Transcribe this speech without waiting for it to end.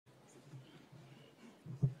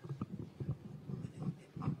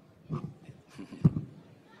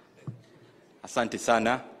Asante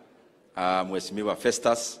sana Mheshimiwa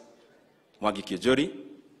Festus Mwangi Kijori,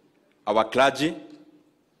 our clergy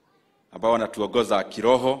ambao wanatuongoza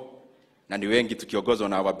kiroho na ni wengi tukiongozwa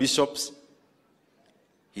na our bishops,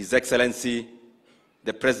 His Excellency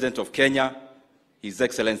the President of Kenya, His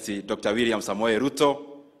Excellency Dr. William Samoei Ruto,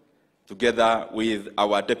 together with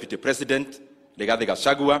our Deputy President Rigathi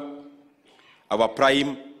Gachagua, our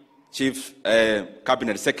Prime Chief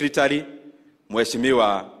Cabinet Secretary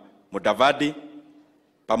Mheshimiwa Mudavadi,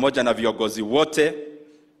 pamoja na viongozi wote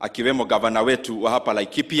akiwemo gavana wetu wa hapa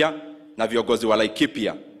Laikipia na viongozi wa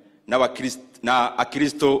Laikipia na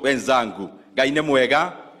Akristo wenzangu. Ngai nĩ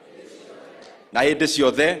mwega na hĩndĩ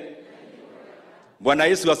ciothe. Bwana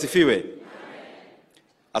Yesu asifiwe.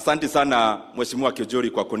 Asante sana Mheshimiwa Kijori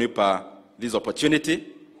kwa kunipa this opportunity,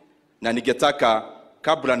 na ningetaka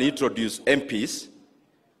kabla ni introduce MPs,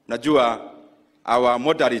 najua our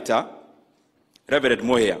moderator Reverend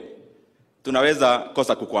Mohia tunaweza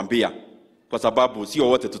kosa kukuambia kwa sababu sio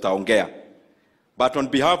wote tutaongea, but on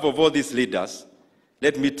behalf of all these leaders,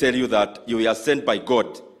 let me tell you that you are sent by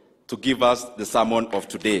God to give us the sermon of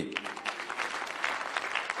today.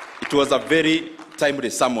 It was a very timely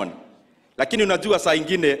sermon. Lakini unajua saa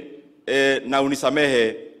ingine na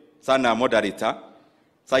unisamehe sana moderator,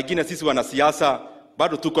 saa ingine sisi wanasiasa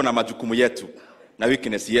bado tuko na majukumu yetu na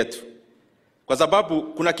weakness yetu. Kwa sababu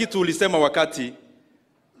kuna kitu ulisema wakati,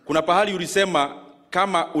 kuna pahali ulisema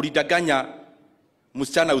kama ulidanganya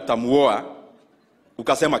msichana utamuoa,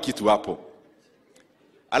 ukasema kitu hapo.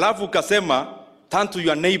 Alafu ukasema turn to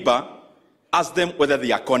your neighbor, ask them whether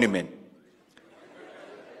they are conmen.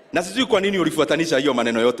 Na sijui kwa nini ulifuatanisha hiyo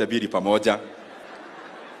maneno yote mbili pamoja.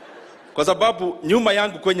 Kwa sababu nyuma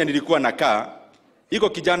yangu kwenye nilikuwa nakaa, iko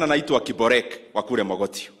kijana anaitwa Kiborek wa kule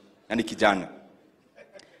Mogotio. Yani kijana.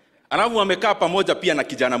 Alafu wamekaa pamoja pia na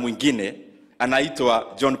kijana mwingine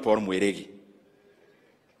anaitwa John Paul Mwirigi.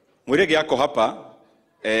 Mwirigi yako hapa,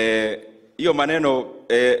 hiyo maneno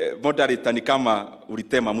moderator ni kama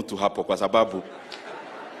ulitema mtu hapo, kwa sababu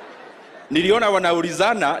niliona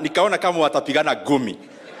wanaulizana nikaona kama watapigana gumi.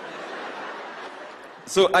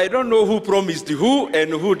 So I don't know who promised who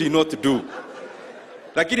and who did not do.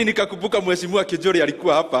 Lakini nikakumbuka Mheshimiwa Kijori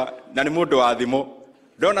alikuwa hapa na ni mundu wa thimo.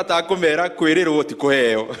 Ndona ta kumera kwiriro ti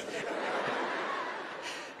kuheo.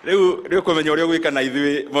 Leo kumenya uria gwika na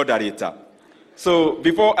ithui moderator. So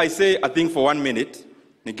before I say a thing for 1 minute,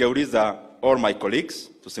 ningeuliza all my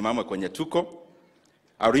colleagues tusimame kwenye tuko.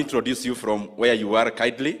 I'll introduce you from where you are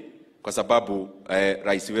kindly, kwa sababu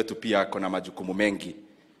rais wetu pia kuna majukumu mengi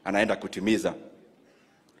anaenda kutimiza.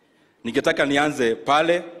 Ningetaka nianze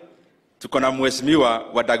pale tuko na Mheshimiwa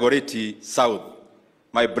wa Dagoretti South,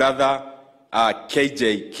 my brother KJ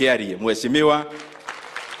Kiari, Mheshimiwa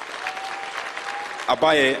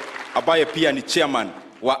abaye pia ni chairman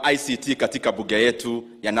wa ICT katika bunge yetu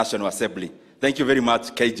ya National Assembly. Thank you very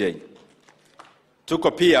much KJ.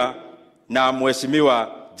 Tuko pia na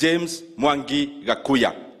Mheshimiwa James Mwangi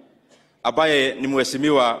Gakuya, abaye ni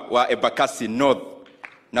Mheshimiwa wa Embakasi North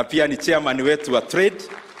na pia ni chairman wetu wa trade,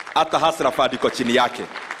 hata Hasra Fund iko chini yake.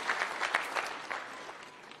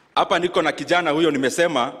 Hapa niko na kijana huyo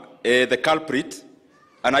nimesema the culprit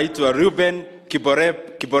anaitwa Ruben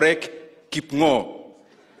Kiborek Kipngo,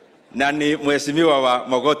 na ni Mheshimiwa wa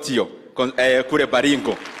Mogotio kule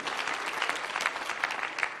Baringo.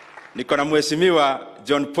 Niko na Mheshimiwa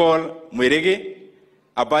John Paul Mwirigi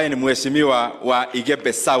ambaye ni Mheshimiwa wa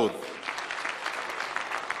Igebe South.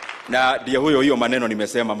 Na ndio hiyo maneno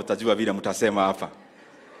nimesema, mtajua vile mtasema hapa.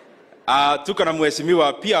 Tuko na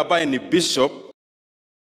Mheshimiwa pia ambaye ni Bishop